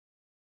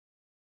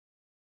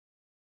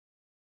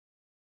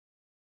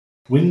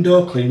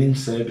Window Cleaning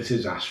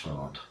Services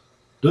Ashford.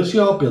 Does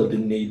your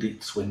building need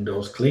its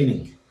windows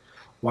cleaning?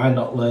 Why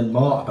not learn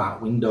more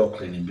about window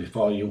cleaning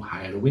before you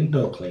hire a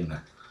window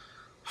cleaner?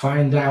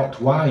 Find out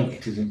why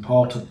it is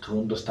important to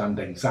understand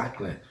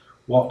exactly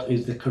what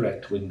is the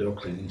correct window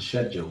cleaning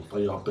schedule for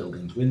your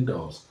building's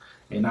windows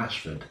in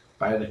Ashford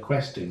by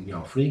requesting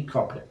your free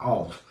copy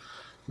of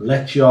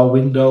Let Your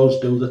Windows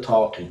Do the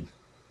Talking,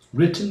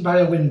 written by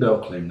a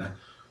window cleaner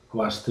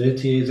who has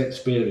 30 years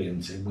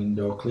experience in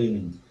window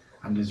cleaning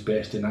and is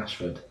based in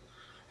Ashford.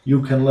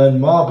 You can learn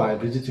more by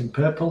visiting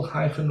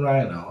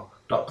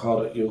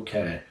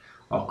purple-rhino.co.uk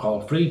or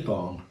call free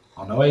phone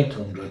on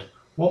 0800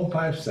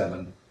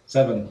 157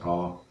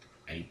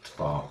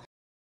 7484.